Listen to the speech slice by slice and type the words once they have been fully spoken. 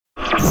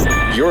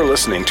You're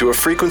listening to a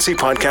Frequency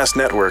Podcast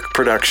Network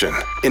production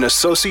in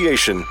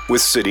association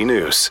with City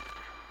News.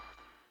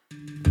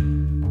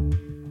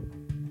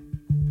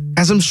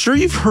 As I'm sure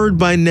you've heard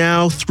by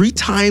now, 3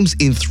 times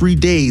in 3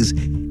 days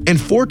and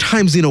 4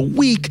 times in a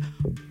week,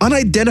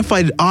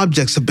 unidentified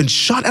objects have been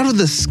shot out of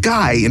the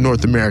sky in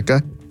North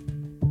America.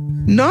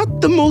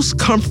 Not the most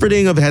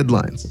comforting of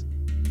headlines.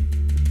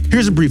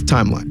 Here's a brief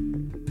timeline.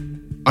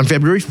 On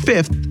February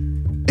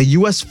 5th, a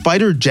U.S.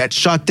 fighter jet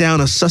shot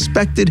down a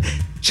suspected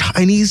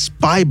Chinese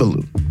spy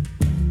balloon.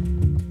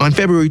 On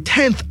February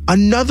 10th,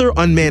 another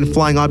unmanned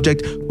flying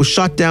object was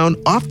shot down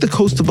off the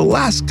coast of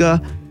Alaska.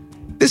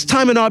 This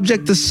time, an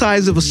object the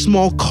size of a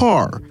small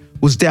car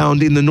was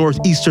downed in the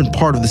northeastern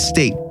part of the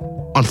state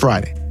on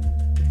Friday.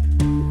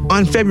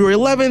 On February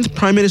 11th,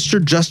 Prime Minister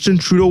Justin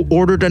Trudeau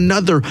ordered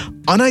another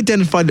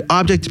unidentified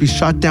object to be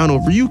shot down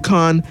over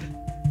Yukon.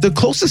 The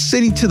closest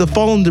city to the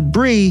fallen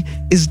debris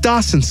is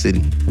Dawson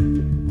City.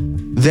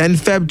 Then,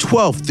 Feb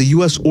 12th, the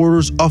U.S.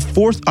 orders a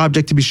 4th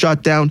object to be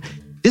shot down,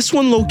 this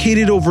one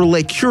located over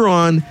Lake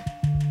Huron.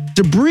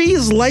 Debris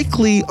is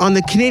likely on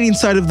the Canadian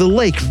side of the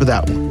lake for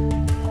that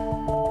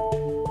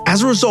one.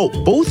 As a result,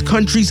 both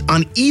countries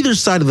on either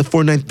side of the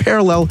 49th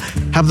parallel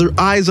have their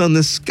eyes on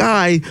the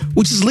sky,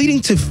 which is leading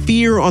to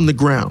fear on the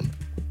ground.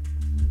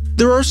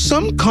 There are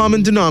some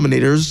common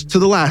denominators to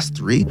the last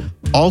 3.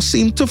 All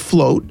seem to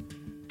float,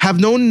 have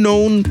no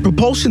known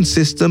propulsion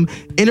system,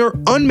 and are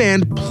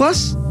unmanned,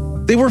 plus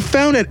they were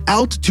found at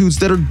altitudes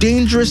that are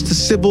dangerous to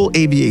civil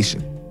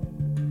aviation.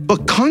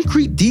 But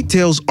concrete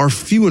details are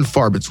few and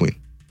far between.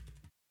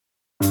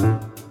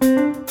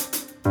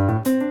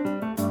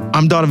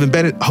 I'm Donovan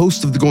Bennett,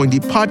 host of the Going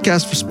Deep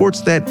podcast for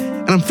Sportsnet,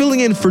 and I'm filling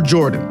in for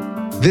Jordan.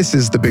 This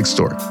is The Big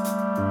Story.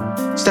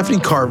 Stephanie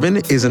Carvin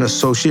is an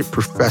associate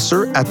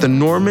professor at the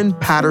Norman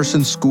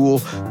Paterson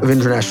School of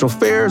International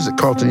Affairs at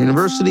Carleton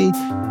University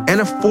and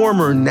a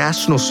former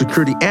national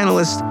security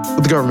analyst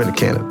with the Government of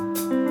Canada.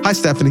 Hi,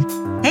 Stephanie.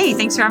 Hey,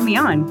 thanks for having me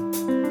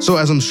on. So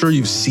as I'm sure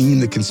you've seen,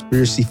 the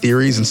conspiracy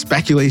theories and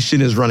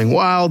speculation is running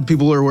wild.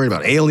 People are worried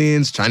about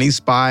aliens, Chinese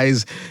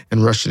spies,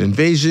 and Russian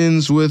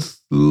invasions with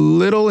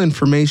little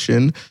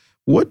information.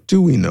 What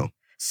do we know?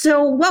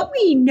 So what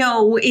we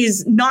know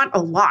is not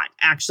a lot,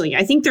 actually.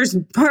 I think there's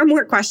far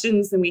more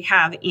questions than we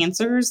have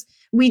answers.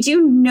 We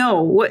do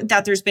know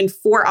that there's been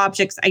 4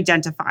 objects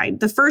identified.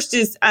 The first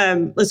is,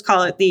 let's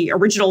call it the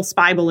original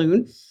spy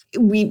balloon.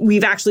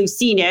 We've actually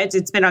seen it.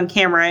 It's been on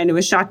camera and it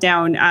was shot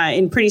down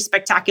in pretty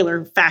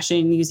spectacular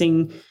fashion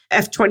using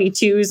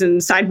F-22s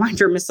and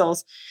Sidewinder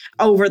missiles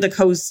over the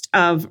coast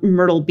of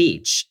Myrtle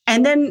Beach.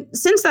 And then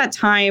since that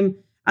time,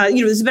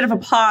 there's a bit of a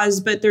pause,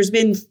 but there's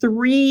been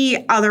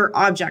 3 other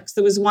objects.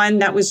 There was one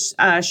that was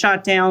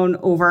shot down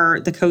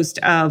over the coast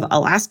of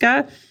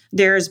Alaska.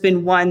 There's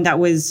been one that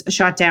was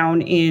shot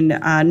down in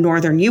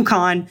northern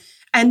Yukon.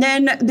 And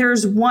then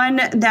there's one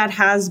that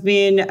has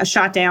been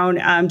shot down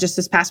just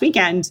this past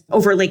weekend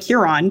over Lake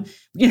Huron,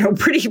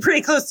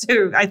 pretty close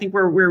to, I think,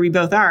 where we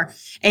both are.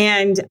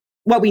 And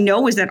what we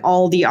know is that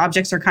all the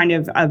objects are kind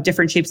of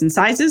different shapes and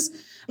sizes.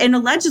 And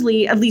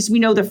allegedly, at least we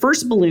know the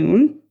first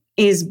balloon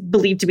is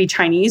believed to be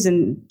Chinese.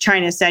 And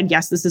China said,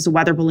 yes, this is a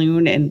weather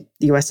balloon. And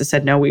the U.S. has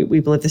said, no,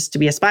 we believe this to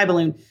be a spy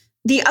balloon.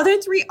 The other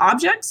 3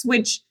 objects,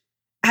 which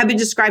have been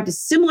described as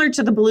similar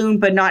to the balloon,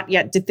 but not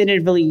yet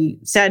definitively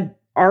said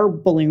are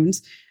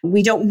balloons.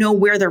 We don't know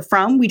where they're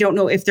from. We don't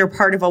know if they're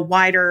part of a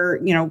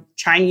wider,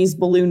 Chinese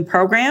balloon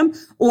program,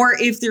 or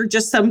if they're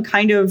just some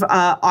kind of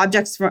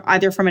objects from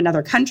either from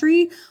another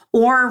country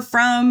or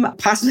from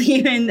possibly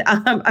even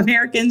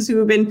Americans who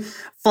have been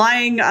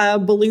flying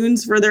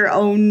balloons for their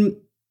own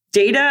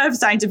data of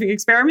scientific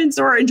experiments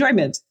or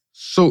enjoyment.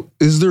 So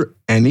is there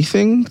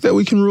anything that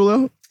we can rule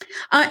out?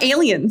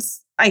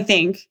 Aliens, I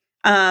think.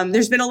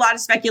 There's been a lot of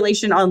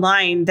speculation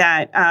online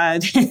that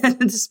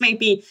this may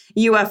be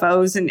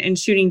UFOs and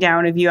shooting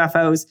down of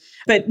UFOs.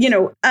 But,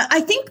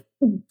 I think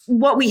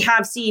what we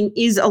have seen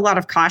is a lot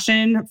of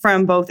caution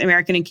from both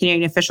American and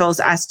Canadian officials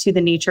as to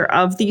the nature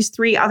of these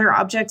 3 other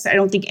objects. I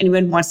don't think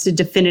anyone wants to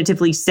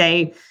definitively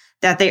say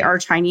that they are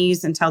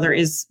Chinese until there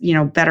is,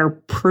 better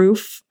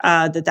proof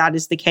that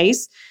is the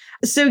case.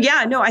 So,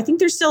 I think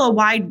there's still a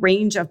wide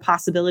range of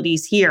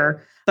possibilities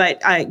here.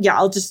 But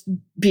I'll just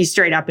be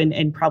straight up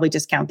and probably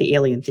discount the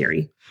alien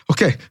theory.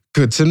 Okay,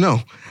 good to know.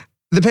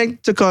 The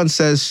Pentagon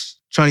says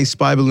Chinese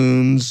spy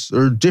balloons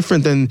are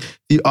different than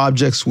the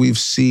objects we've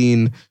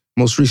seen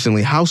most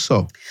recently. How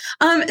so?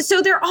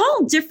 So they're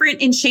all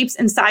different in shapes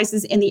and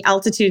sizes and the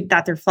altitude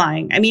that they're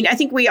flying. I mean, I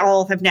think we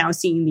all have now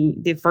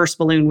seen the first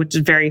balloon, which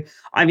is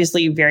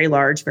obviously very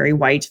large, very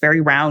white,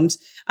 very round,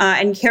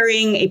 and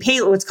carrying a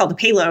payload, what's called a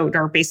payload,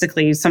 or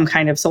basically some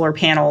kind of solar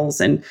panels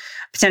and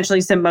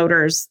potentially some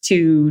motors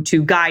to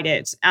guide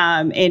it,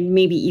 and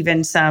maybe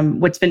even some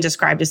what's been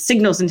described as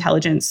signals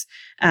intelligence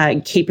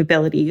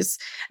capabilities.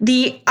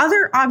 The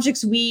other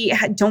objects we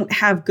don't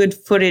have good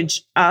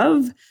footage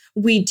of.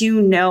 We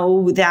do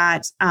know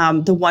that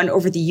the one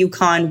over the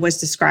Yukon was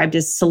described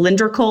as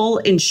cylindrical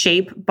in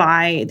shape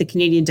by the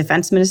Canadian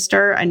Defense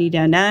Minister, Anita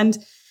Anand.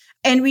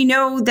 And we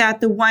know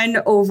that the one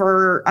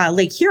over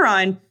Lake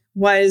Huron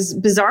was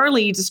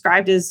bizarrely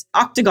described as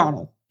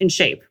octagonal in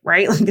shape,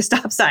 right? Like a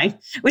stop sign,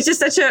 which is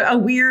such a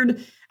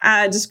weird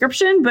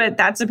description, but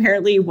that's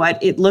apparently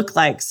what it looked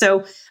like.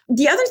 So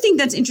the other thing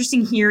that's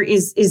interesting here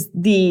is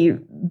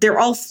they're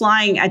all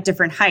flying at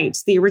different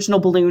heights. The original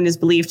balloon is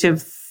believed to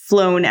have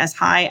flown as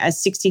high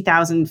as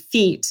 60,000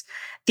 feet.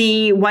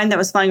 The one that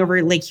was flying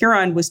over Lake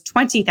Huron was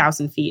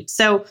 20,000 feet.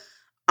 So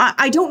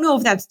I don't know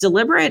if that's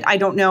deliberate. I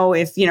don't know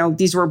if,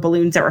 these were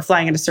balloons that were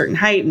flying at a certain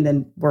height and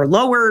then were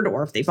lowered,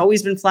 or if they've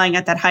always been flying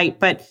at that height.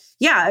 But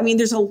yeah, I mean,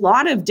 there's a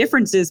lot of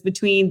differences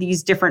between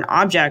these different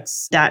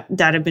objects that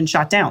have been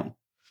shot down.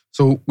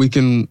 So we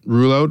can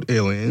rule out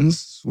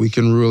aliens. We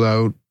can rule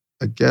out,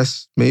 I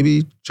guess,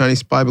 maybe Chinese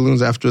spy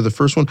balloons after the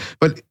first one.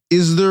 But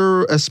is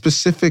there a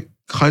specific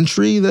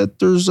country that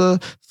there's a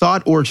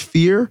thought or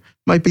fear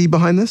might be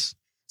behind this?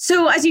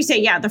 So as you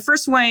say, yeah, the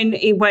first one,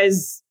 it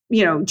was,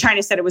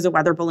 China said it was a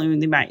weather balloon.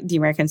 The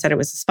Americans said it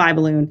was a spy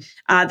balloon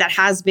that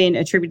has been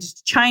attributed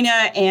to China.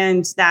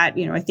 And that,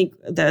 I think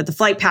the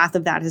flight path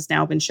of that has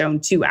now been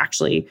shown to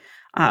actually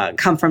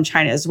come from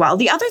China as well.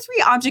 The other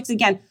three objects,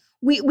 again,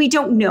 we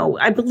don't know.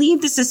 I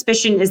believe the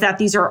suspicion is that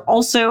these are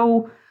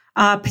also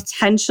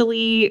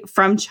potentially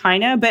from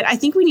China, but I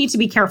think we need to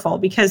be careful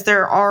because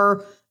there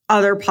are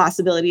other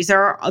possibilities.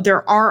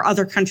 There are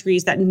other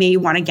countries that may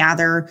want to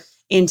gather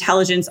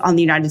intelligence on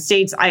the United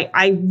States.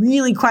 I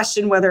really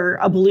question whether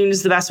a balloon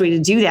is the best way to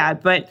do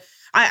that, but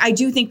I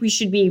do think we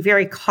should be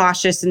very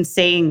cautious in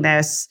saying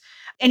this,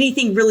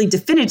 anything really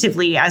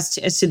definitively as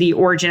to the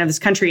origin of this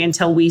country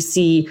until we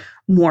see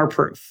more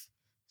proof.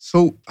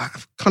 So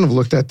I've kind of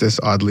looked at this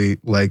oddly,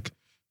 like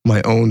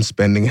my own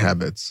spending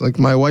habits. Like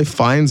my wife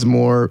finds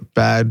more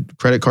bad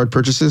credit card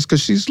purchases because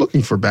she's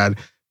looking for bad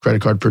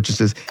credit card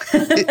purchases.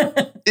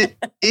 It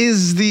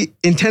is the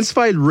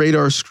intensified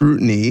radar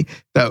scrutiny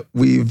that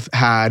we've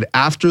had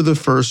after the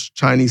first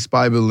Chinese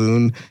spy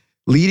balloon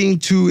leading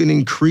to an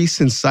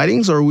increase in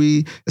sightings? Are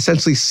we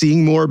essentially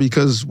seeing more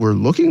because we're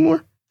looking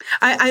more?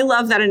 I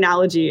love that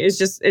analogy.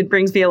 It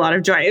brings me a lot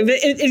of joy.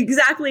 It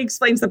exactly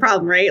explains the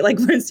problem, right? Like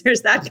once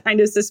there's that kind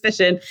of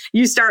suspicion,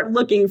 you start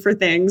looking for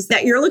things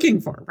that you're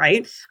looking for,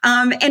 right?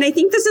 And I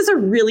think this is a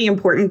really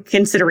important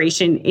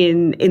consideration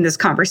in this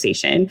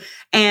conversation.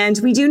 And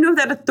we do know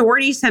that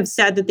authorities have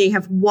said that they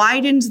have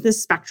widened the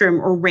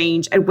spectrum or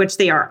range at which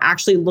they are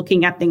actually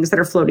looking at things that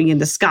are floating in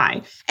the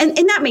sky. And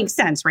that makes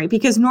sense, right?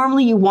 Because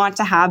normally you want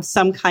to have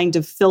some kind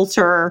of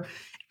filter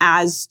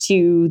as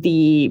to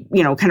the,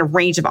 kind of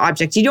range of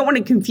objects. You don't want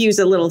to confuse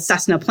a little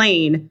Cessna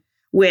plane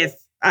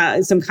with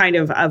some kind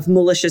of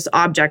malicious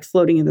object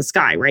floating in the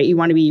sky, right? You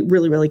want to be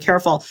really, really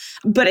careful.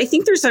 But I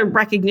think there's a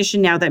recognition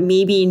now that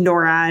maybe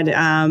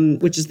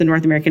NORAD, which is the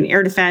North American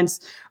Air Defense,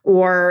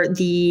 or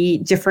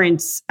the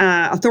different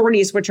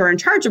authorities which are in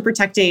charge of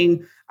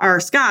protecting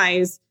our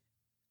skies,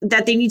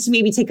 that they need to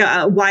maybe take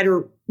a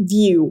wider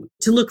view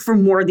to look for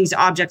more of these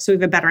objects so we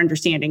have a better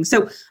understanding.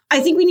 So I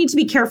think we need to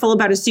be careful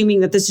about assuming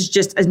that this is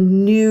just a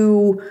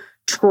new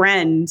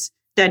trend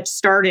that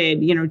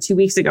started, 2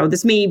 weeks ago.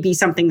 This may be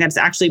something that's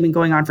actually been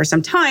going on for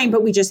some time,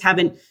 but we just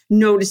haven't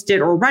noticed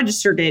it or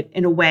registered it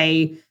in a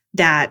way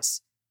that,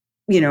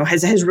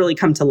 has really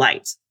come to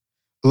light.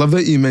 I love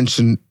that you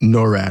mentioned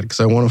NORAD because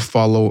I want to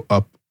follow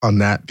up on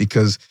that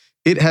because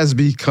it has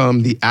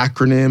become the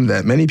acronym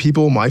that many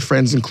people, my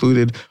friends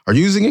included, are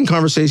using in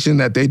conversation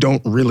that they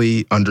don't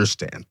really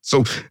understand.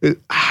 So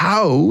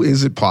how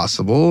is it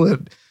possible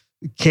that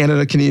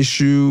Canada can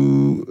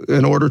issue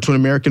an order to an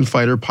American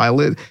fighter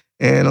pilot,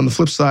 and on the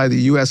flip side,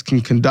 the U.S.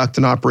 can conduct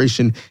an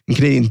operation in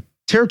Canadian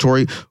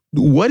territory?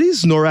 What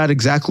is NORAD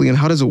exactly, and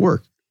how does it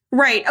work?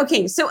 Right.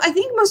 Okay. So I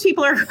think most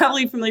people are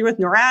probably familiar with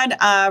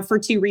NORAD for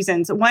two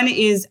reasons. One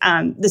is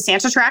the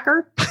Santa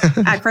tracker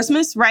at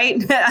Christmas, right?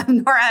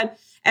 NORAD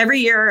every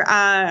year,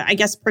 I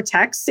guess,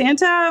 protects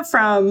Santa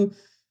from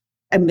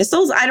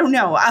missiles. I don't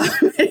know.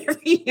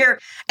 Every year.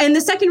 And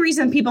the second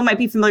reason people might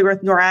be familiar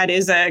with NORAD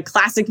is a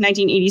classic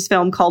 1980s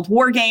film called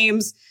War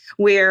Games,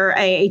 where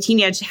a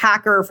teenage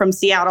hacker from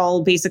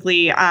Seattle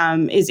basically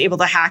is able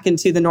to hack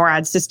into the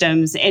NORAD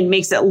systems and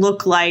makes it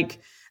look like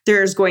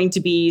there's going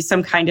to be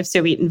some kind of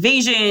Soviet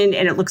invasion.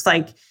 And it looks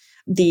like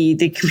the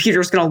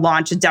computer is going to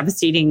launch a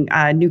devastating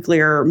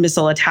nuclear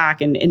missile attack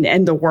and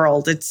end the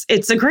world.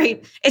 It's a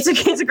great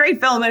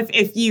film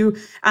if you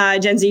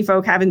Gen Z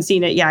folk haven't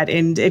seen it yet,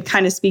 and it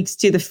kind of speaks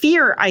to the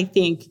fear, I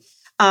think,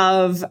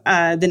 of the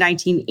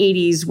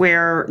 1980s,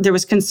 where there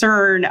was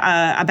concern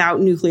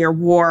about nuclear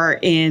war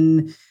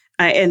and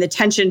the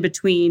tension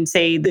between,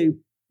 say, the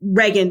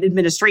Reagan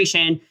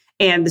administration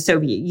and the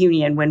Soviet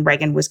Union when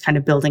Reagan was kind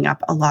of building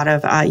up a lot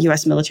of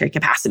U.S. military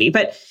capacity.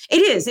 But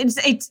it's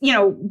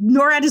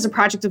NORAD is a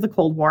project of the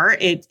Cold War.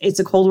 It's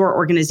a Cold War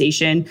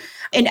organization.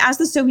 And as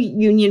the Soviet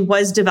Union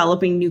was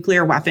developing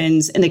nuclear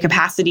weapons and the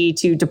capacity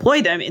to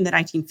deploy them in the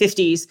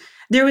 1950s,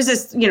 there was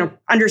this,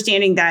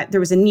 understanding that there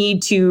was a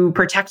need to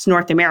protect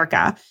North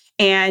America.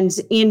 And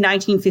in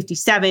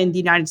 1957, the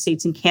United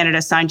States and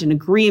Canada signed an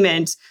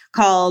agreement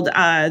called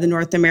the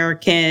North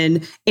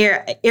American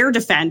Air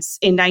Defense.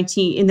 In the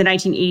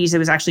 1980s, it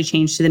was actually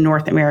changed to the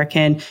North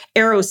American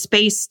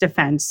Aerospace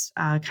Defense,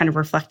 kind of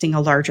reflecting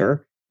a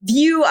larger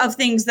view of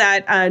things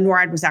that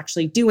NORAD was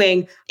actually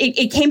doing.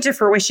 It came to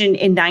fruition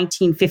in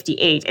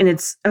 1958, and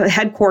it's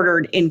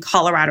headquartered in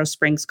Colorado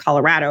Springs,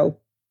 Colorado.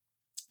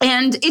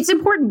 And it's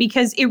important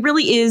because it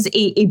really is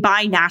a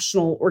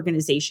binational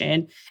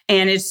organization.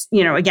 And it's,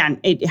 again,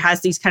 it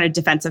has these kind of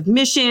defensive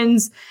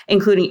missions,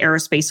 including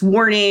aerospace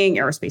warning,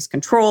 aerospace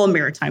control,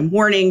 maritime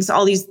warnings,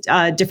 all these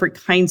different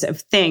kinds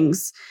of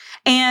things.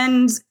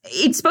 And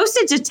it's supposed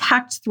to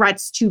detect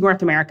threats to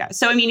North America.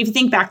 So, if you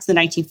think back to the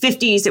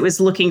 1950s, it was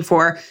looking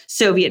for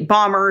Soviet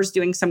bombers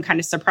doing some kind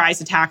of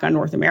surprise attack on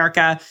North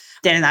America.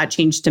 Then that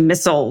changed to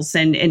missiles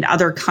and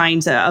other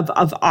kinds of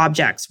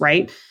objects,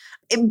 right?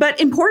 But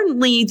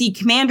importantly, the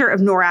commander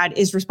of NORAD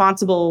is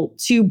responsible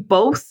to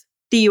both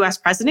the US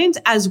president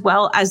as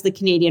well as the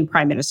Canadian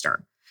prime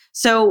minister.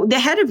 So the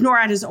head of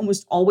NORAD is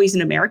almost always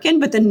an American,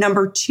 but the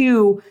number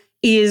two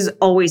is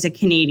always a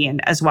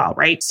Canadian as well,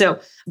 right? So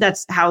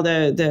that's how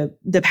the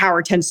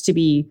power tends to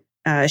be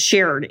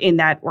shared in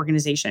that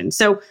organization.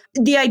 So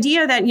the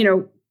idea that,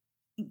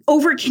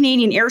 over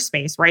Canadian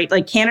airspace, right?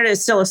 Like Canada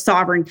is still a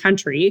sovereign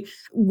country.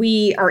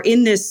 We are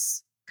in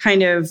this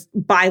kind of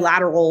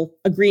bilateral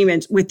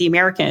agreement with the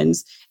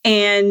Americans.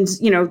 And,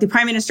 the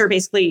prime minister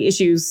basically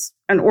issues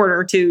an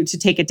order to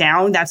take it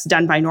down. That's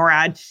done by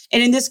NORAD.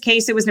 And in this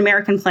case, it was an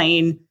American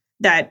plane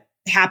that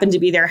happened to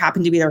be there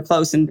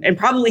close and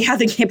probably had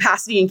the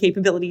capacity and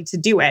capability to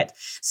do it.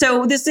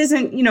 So this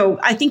isn't,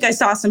 I think I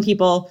saw some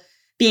people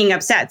being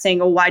upset saying,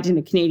 oh, why didn't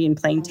a Canadian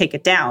plane take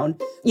it down?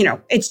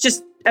 It's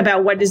just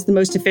about what is the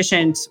most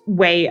efficient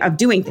way of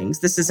doing things.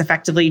 This is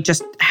effectively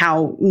just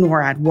how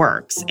NORAD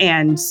works.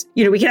 And,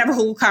 we can have a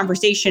whole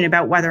conversation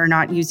about whether or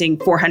not using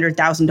 $400,000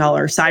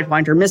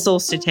 Sidewinder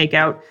missiles to take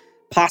out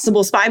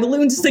possible spy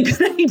balloons is a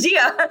good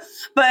idea.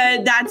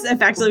 But that's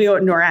effectively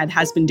what NORAD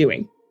has been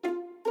doing.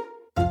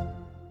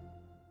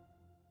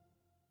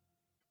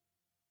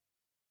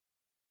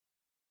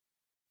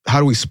 How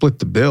do we split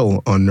the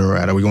bill on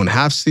NORAD? Are we going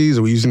half-seas?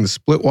 Are we using the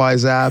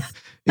Splitwise app?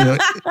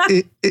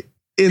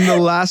 In the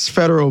last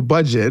federal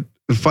budget,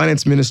 the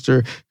finance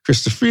minister,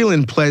 Chrystia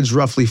Freeland, pledged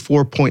roughly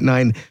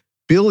 $4.9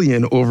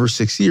 billion over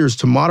 6 years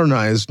to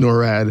modernize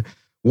NORAD.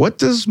 What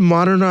does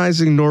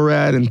modernizing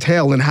NORAD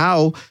entail, and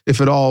how,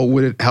 if at all,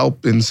 would it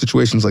help in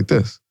situations like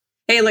this?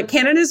 Hey, look,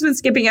 Canada's been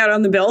skipping out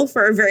on the bill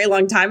for a very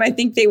long time. I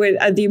think they would,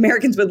 the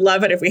Americans would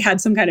love it if we had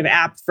some kind of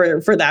app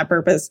for that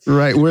purpose.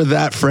 Right. We're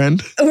that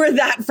friend. We're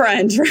that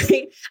friend,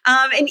 right?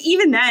 And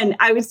even then,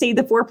 I would say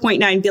the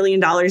 $4.9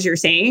 billion you're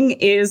saying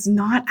is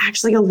not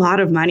actually a lot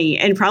of money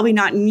and probably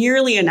not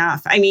nearly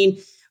enough.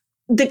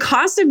 The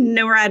cost of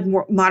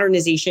NORAD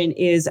modernization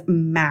is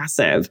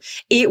massive.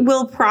 It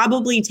will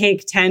probably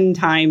take 10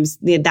 times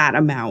that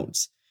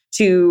amount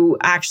to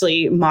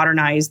actually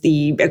modernize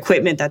the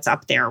equipment that's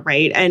up there,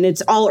 right? And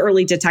it's all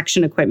early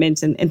detection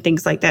equipment and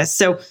things like this.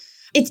 So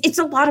it's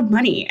a lot of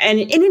money. And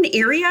in an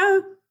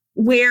area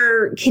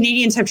where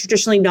Canadians have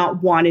traditionally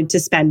not wanted to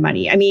spend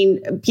money.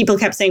 People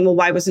kept saying, well,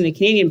 why wasn't a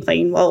Canadian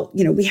plane? Well,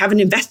 we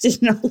haven't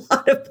invested in a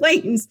lot of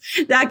planes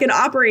that can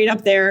operate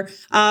up there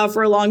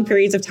for long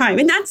periods of time.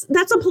 And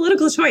that's a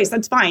political choice.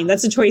 That's fine.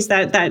 That's a choice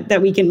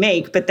that we can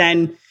make. But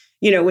then,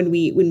 when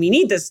we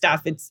need this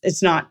stuff,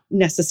 it's not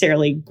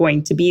necessarily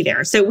going to be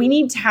there. So we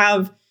need to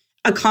have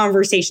a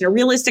conversation, a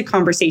realistic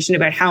conversation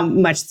about how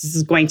much this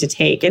is going to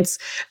take. It's,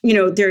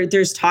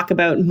 there's talk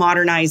about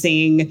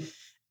modernizing,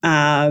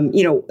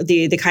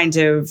 the kind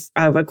of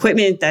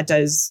equipment that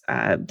does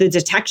the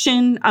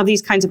detection of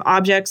these kinds of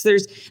objects.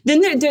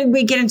 Then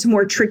we get into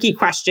more tricky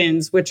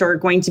questions, which are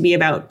going to be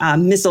about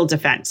missile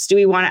defense.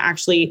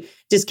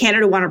 Does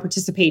Canada want to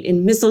participate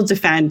in missile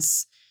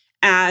defense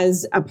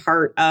as a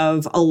part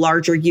of a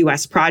larger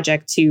U.S.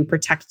 project to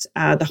protect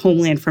the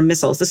homeland from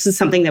missiles? This is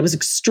something that was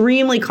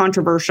extremely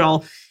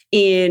controversial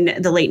in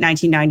the late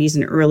 1990s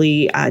and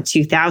early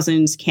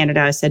 2000s.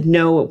 Canada said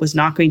no, it was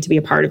not going to be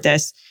a part of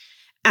this.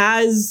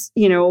 As,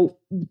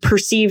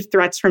 perceived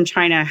threats from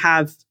China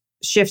have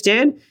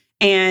shifted,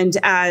 and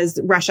as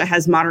Russia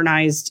has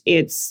modernized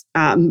its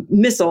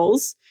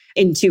missiles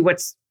into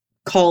what's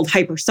called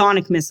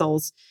hypersonic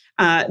missiles,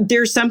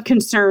 there's some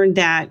concern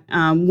that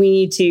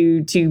we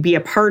need to be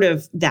a part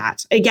of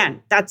that.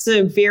 Again, that's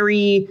a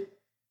very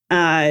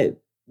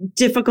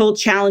difficult,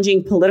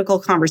 challenging political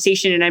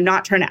conversation. And I'm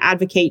not trying to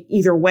advocate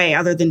either way,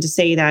 other than to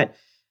say that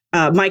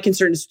my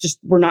concern is just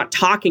we're not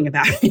talking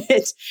about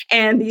it.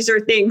 And these are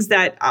things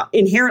that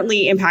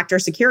inherently impact our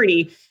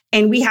security.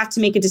 And we have to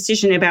make a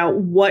decision about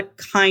what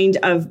kind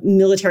of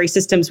military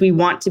systems we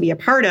want to be a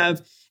part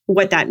of,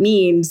 what that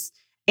means.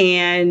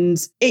 And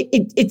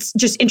it's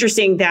just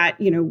interesting that,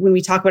 when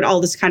we talk about all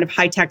this kind of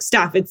high-tech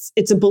stuff,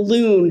 it's a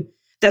balloon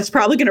that's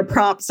probably going to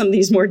prompt some of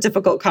these more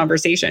difficult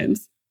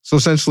conversations. So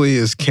essentially,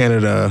 is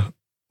Canada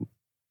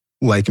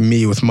like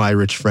me with my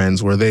rich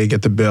friends, where they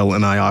get the bill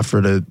and I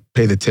offer to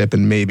pay the tip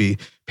and maybe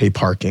pay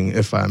parking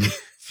if I'm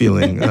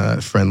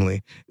feeling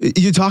friendly.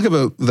 You talk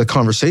about the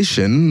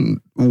conversation.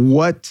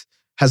 What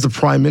has the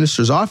Prime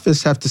Minister's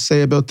office have to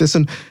say about this?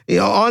 And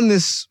on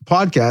this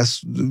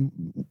podcast,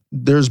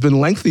 there's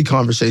been lengthy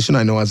conversation.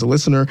 I know as a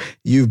listener,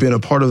 you've been a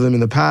part of them in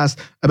the past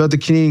about the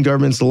Canadian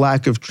government's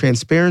lack of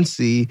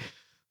transparency.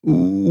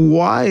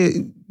 Why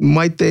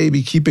might they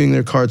be keeping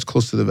their cards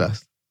close to the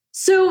vest?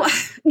 So,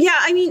 yeah,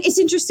 I mean, it's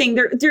interesting.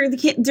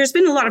 There's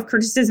been a lot of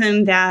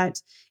criticism that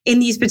in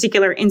these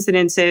particular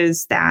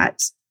incidences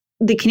that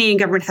the Canadian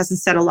government hasn't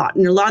said a lot.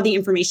 And a lot of the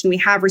information we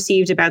have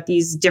received about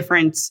these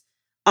different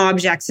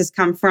objects has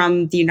come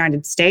from the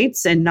United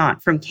States and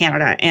not from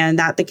Canada, and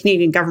that the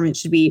Canadian government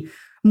should be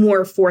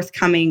more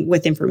forthcoming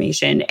with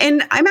information.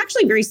 And I'm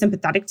actually very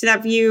sympathetic to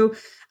that view.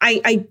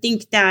 I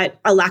think that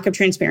a lack of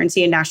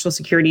transparency in national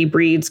security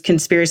breeds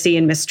conspiracy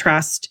and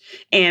mistrust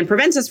and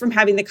prevents us from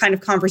having the kind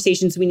of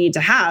conversations we need to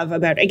have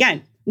about,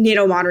 again,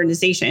 NATO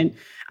modernization.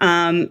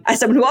 As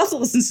someone who also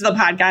listens to the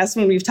podcast,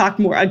 when we've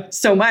talked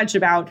so much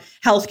about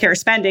healthcare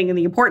spending and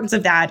the importance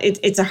of that,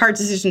 it's a hard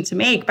decision to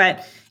make.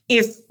 But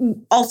if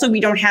also we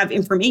don't have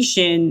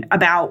information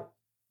about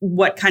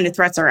what kind of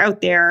threats are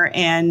out there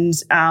and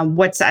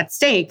what's at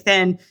stake,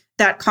 then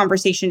that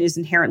conversation is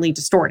inherently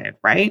distorted,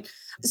 right?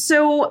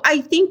 So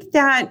I think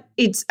that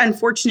it's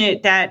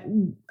unfortunate that,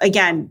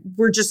 again,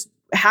 we're just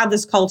have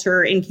this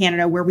culture in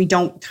Canada where we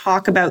don't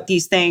talk about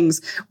these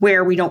things,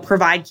 where we don't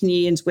provide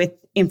Canadians with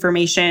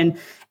information.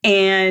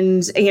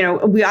 And,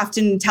 we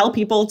often tell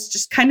people to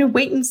just kind of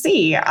wait and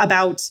see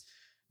about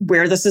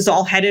where this is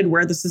all headed,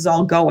 where this is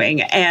all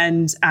going.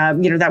 And,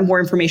 that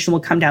more information will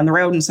come down the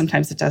road. And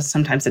sometimes it does,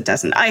 sometimes it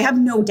doesn't. I have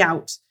no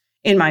doubt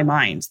in my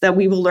mind that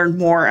we will learn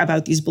more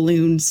about these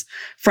balloons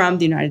from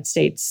the United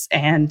States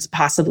and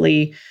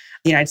possibly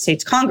the United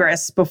States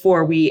Congress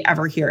before we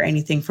ever hear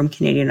anything from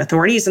Canadian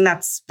authorities. And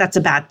that's a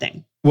bad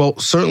thing. Well,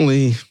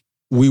 certainly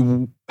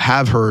we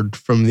have heard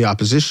from the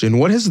opposition.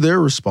 What has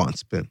their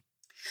response been?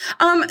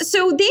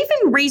 So they've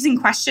been raising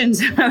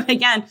questions about,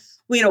 again,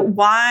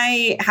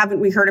 why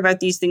haven't we heard about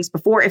these things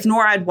before? If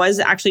NORAD was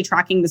actually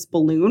tracking this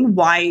balloon,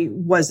 why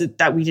was it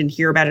that we didn't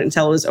hear about it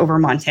until it was over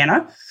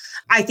Montana?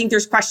 I think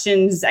there's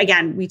questions,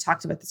 again, we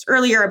talked about this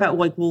earlier about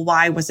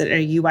why was it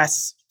a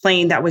U.S.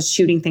 plane that was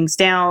shooting things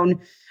down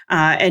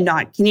and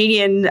not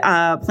Canadian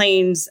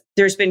planes?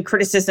 There's been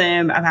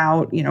criticism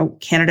about,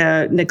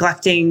 Canada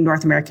neglecting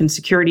North American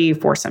security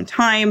for some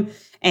time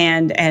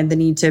and the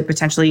need to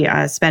potentially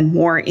spend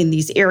more in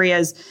these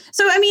areas.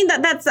 So, I mean,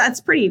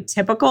 that's pretty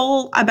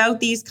typical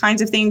about these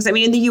kinds of things. I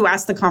mean, in the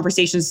U.S., the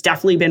conversation's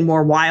definitely been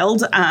more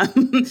wild.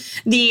 In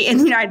the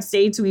United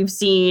States, we've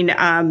seen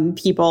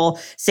people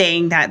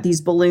saying that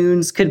these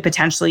balloons could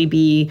potentially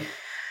be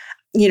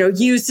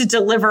used to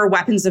deliver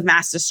weapons of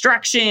mass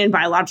destruction,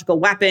 biological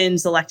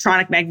weapons,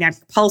 electronic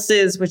magnetic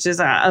pulses, which is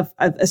a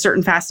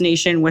certain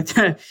fascination with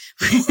a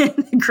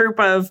group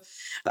of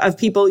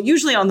people,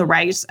 usually on the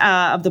right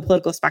of the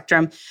political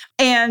spectrum,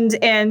 and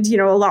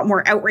a lot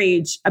more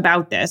outrage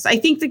about this. I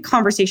think the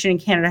conversation in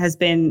Canada has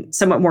been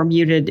somewhat more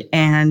muted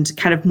and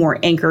kind of more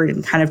anchored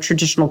in kind of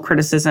traditional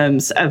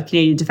criticisms of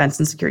Canadian defense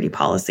and security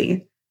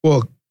policy.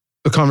 Well,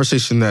 a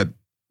conversation that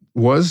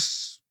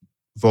was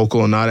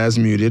vocal and not as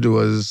muted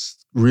was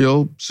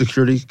real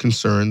security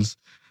concerns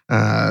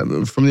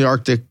from the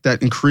Arctic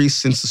that increased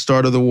since the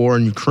start of the war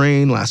in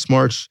Ukraine last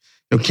March.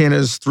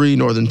 Canada's 3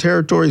 northern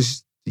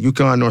territories, the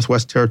Yukon,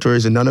 Northwest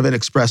Territories, and none of it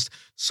expressed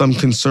some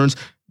concerns.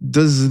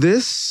 Does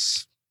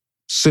this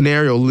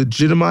scenario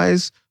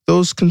legitimize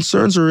those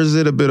concerns, or is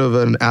it a bit of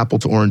an apple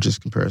to oranges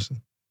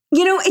comparison?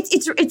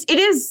 It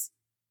is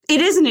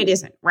and it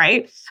isn't,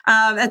 right?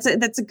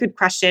 That's a good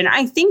question.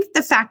 I think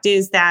the fact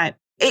is that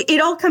it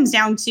all comes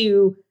down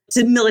to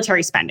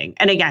military spending.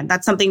 And again,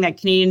 that's something that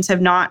Canadians have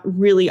not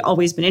really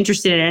always been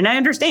interested in. And I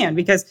understand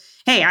because,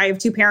 hey, I have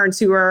 2 parents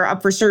who are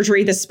up for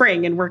surgery this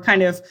spring, and we're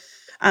kind of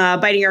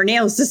biting our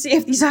nails to see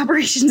if these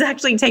operations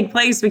actually take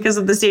place because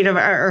of the state of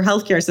our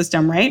healthcare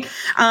system, right?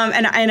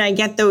 And I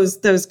get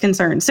those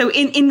concerns. So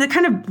in the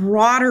kind of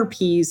broader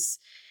piece,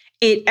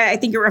 I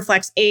think it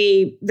reflects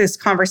this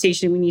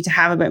conversation we need to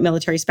have about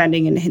military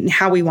spending and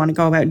how we want to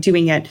go about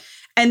doing it.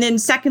 And then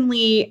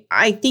secondly,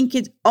 I think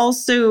it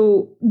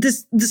also,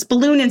 this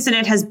balloon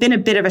incident has been a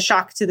bit of a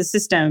shock to the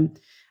system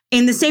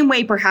in the same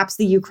way perhaps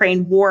the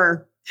Ukraine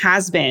war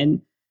has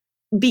been,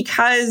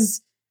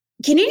 because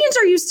Canadians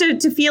are used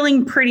to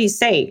feeling pretty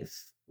safe,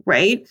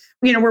 right?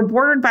 We're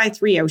bordered by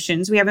 3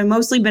 oceans. We have a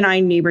mostly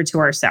benign neighbor to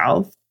our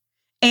south.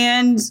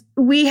 And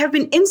we have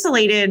been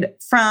insulated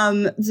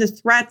from the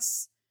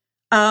threats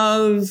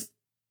of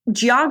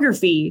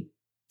geography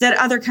that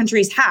other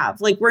countries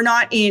have. Like, we're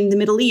not in the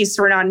Middle East,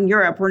 we're not in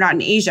Europe, we're not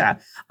in Asia.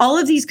 All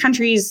of these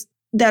countries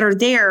that are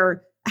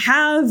there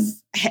have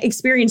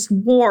experienced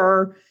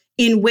war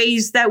in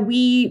ways that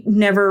we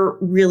never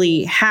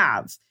really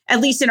have, at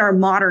least in our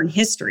modern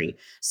history.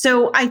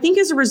 So I think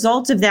as a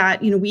result of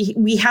that,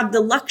 we have the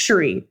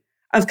luxury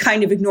of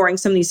kind of ignoring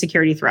some of these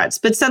security threats.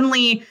 But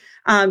suddenly,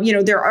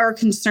 there are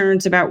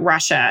concerns about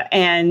Russia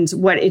and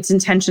what its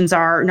intentions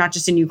are, not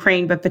just in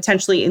Ukraine, but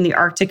potentially in the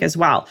Arctic as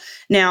well.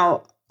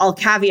 Now, I'll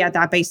caveat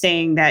that by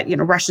saying that,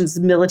 Russia's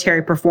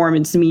military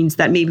performance means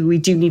that maybe we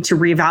do need to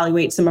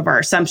reevaluate some of our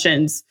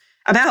assumptions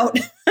about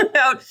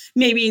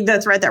maybe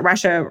the threat that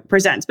Russia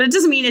presents. But it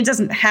doesn't mean it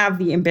doesn't have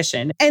the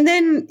ambition. And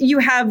then you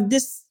have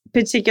this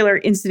particular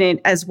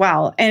incident as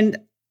well. And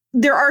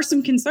there are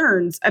some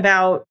concerns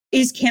about,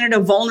 is Canada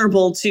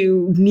vulnerable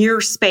to near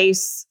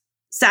space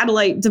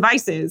satellite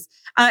devices?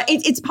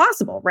 It's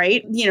possible,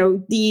 right?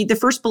 The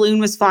first balloon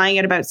was flying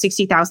at about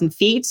 60,000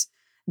 feet.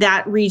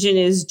 That region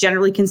is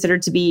generally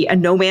considered to be a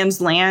no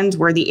man's land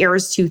where the air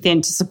is too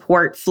thin to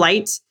support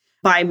flight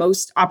by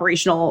most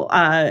operational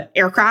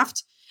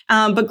aircraft.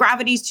 But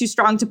gravity is too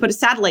strong to put a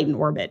satellite in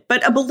orbit.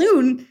 But a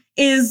balloon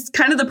is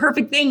kind of the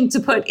perfect thing to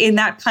put in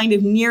that kind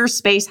of near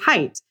space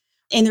height.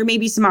 And there may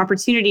be some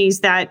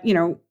opportunities that,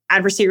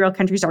 adversarial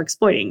countries are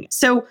exploiting.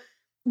 So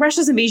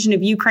Russia's invasion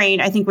of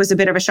Ukraine, I think, was a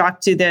bit of a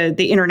shock to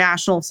the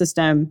international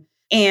system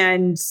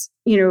and,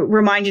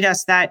 reminded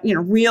us that,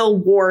 real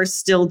wars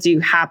still do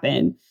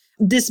happen.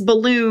 This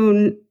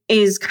balloon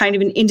is kind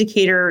of an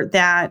indicator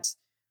that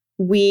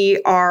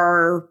we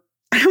are,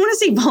 I don't want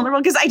to say vulnerable,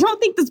 because I don't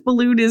think this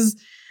balloon is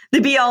the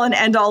be all and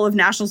end all of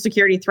national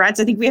security threats.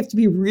 I think we have to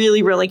be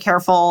really, really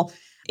careful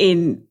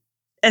in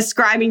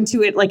ascribing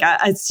to it like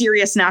a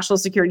serious national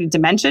security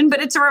dimension.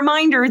 But it's a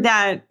reminder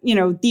that,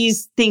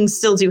 these things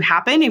still do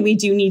happen and we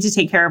do need to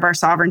take care of our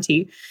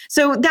sovereignty.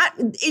 So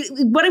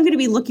what I'm going to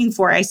be looking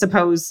for, I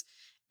suppose,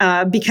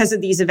 because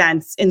of these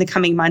events in the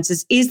coming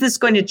months is this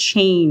going to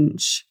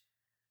change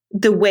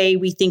the way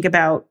we think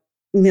about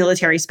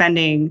military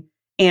spending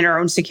and our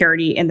own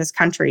security in this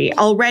country?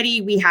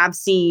 Already, we have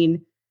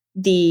seen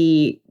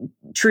the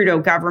Trudeau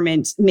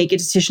government make a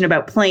decision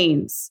about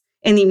planes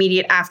in the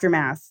immediate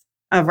aftermath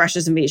of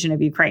Russia's invasion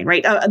of Ukraine,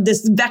 right?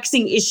 This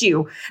vexing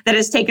issue that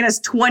has taken us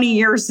 20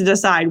 years to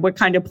decide what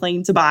kind of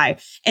plane to buy.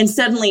 And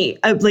suddenly,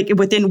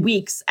 within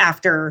weeks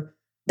after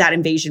that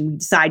invasion, we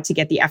decide to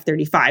get the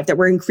F-35, that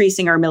we're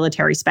increasing our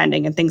military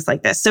spending and things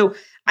like this. So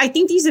I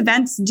think these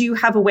events do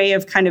have a way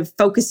of kind of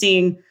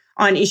focusing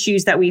on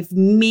issues that we've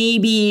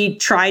maybe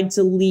tried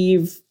to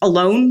leave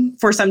alone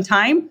for some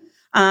time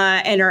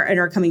and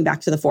are coming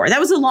back to the fore. That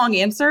was a long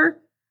answer,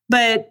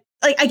 but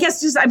I guess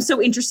just I'm so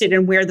interested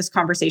in where this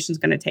conversation is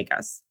going to take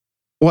us.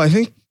 Well, I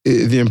think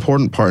the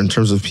important part in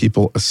terms of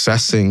people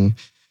assessing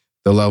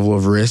the level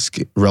of risk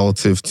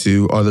relative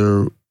to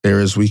other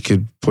areas we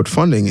could put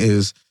funding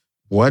is,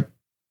 what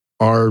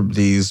are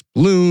these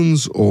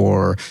balloons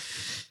or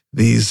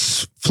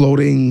these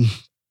floating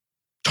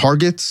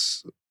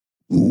targets?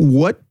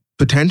 What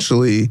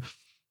potentially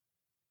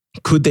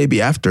could they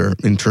be after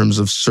in terms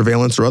of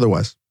surveillance or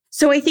otherwise?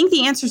 So I think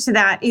the answer to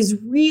that is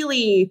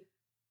really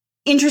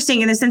interesting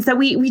in the sense that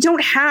we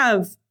don't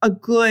have a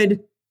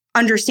good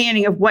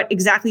understanding of what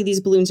exactly these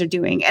balloons are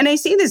doing. And I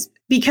say this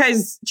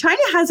because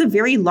China has a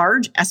very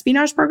large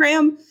espionage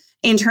program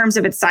in terms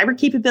of its cyber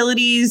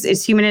capabilities,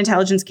 its human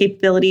intelligence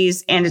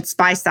capabilities, and its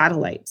spy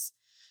satellites.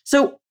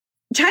 So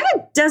China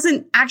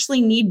doesn't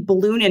actually need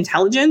balloon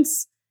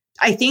intelligence,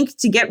 I think,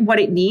 to get what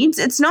it needs.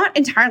 It's not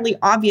entirely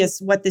obvious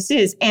what this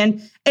is.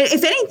 And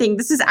if anything,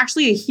 this is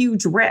actually a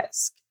huge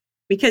risk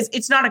because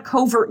it's not a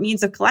covert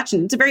means of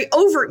collection. It's a very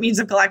overt means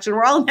of collection.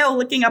 We're all now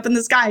looking up in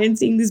the sky and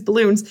seeing these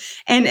balloons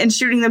and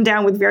shooting them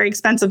down with very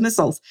expensive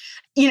missiles.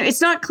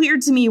 It's not clear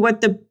to me what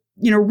the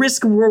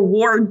risk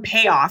reward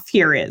payoff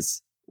here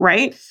is.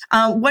 Right?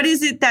 What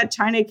is it that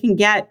China can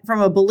get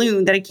from a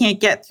balloon that it can't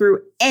get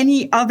through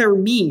any other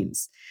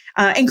means,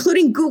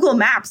 including Google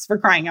Maps, for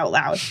crying out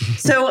loud?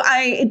 So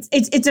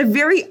it's a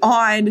very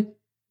odd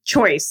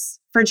choice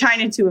for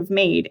China to have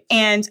made.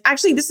 And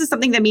actually, this is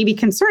something that maybe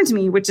concerns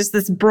me, which is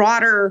this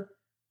broader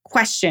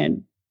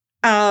question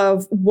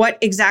of what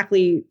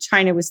exactly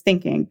China was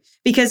thinking.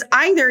 Because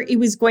either it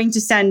was going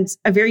to send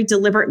a very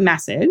deliberate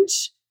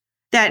message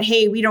that,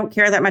 hey, we don't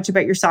care that much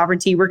about your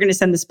sovereignty. We're going to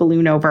send this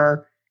balloon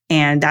over.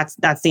 And that's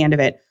the end of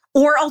it.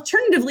 Or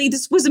alternatively,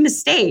 this was a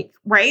mistake,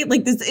 right?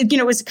 Like this,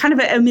 it was kind of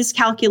a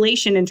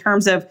miscalculation in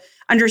terms of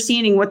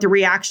understanding what the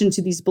reaction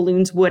to these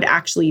balloons would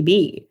actually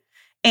be.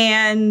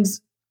 And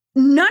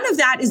none of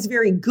that is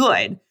very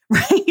good,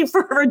 right,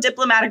 for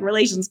diplomatic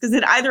relations, because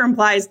it either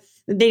implies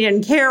that they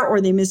didn't care or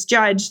they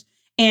misjudged.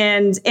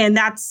 And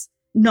that's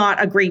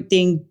not a great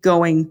thing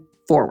going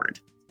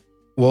forward.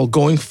 Well,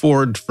 going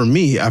forward for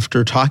me,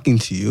 after talking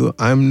to you,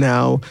 I'm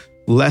now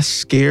less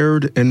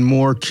scared and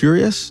more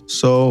curious.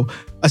 So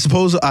I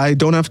suppose I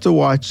don't have to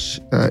watch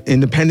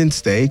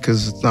Independence Day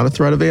because it's not a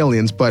threat of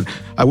aliens, but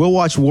I will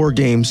watch War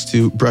Games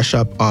to brush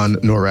up on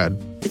NORAD.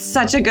 It's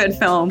such a good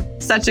film.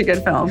 Such a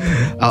good film.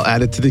 I'll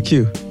add it to the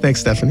queue. Thanks,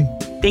 Stephanie.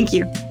 Thank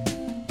you.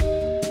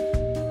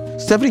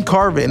 Stephanie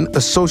Carvin,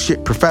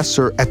 Associate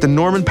Professor at the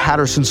Norman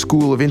Patterson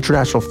School of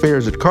International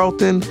Affairs at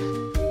Carleton.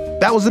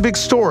 That was The Big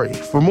Story.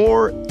 For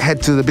more,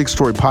 head to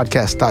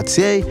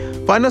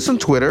thebigstorypodcast.ca. Find us on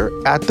Twitter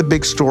at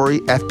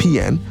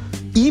TheBigStoryFPN.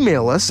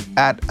 Email us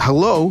at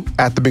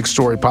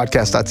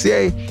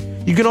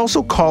hello@thebigstorypodcast.ca. You can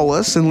also call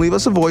us and leave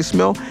us a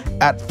voicemail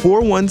at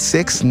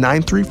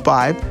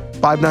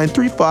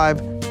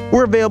 416-935-5935.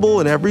 We're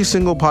available in every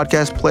single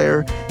podcast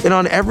player and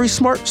on every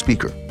smart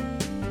speaker.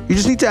 You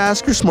just need to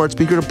ask your smart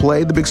speaker to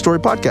play the Big Story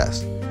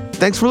Podcast.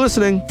 Thanks for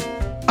listening.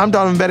 I'm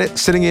Donovan Bennett,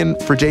 sitting in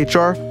for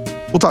JHR.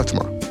 We'll talk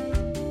tomorrow.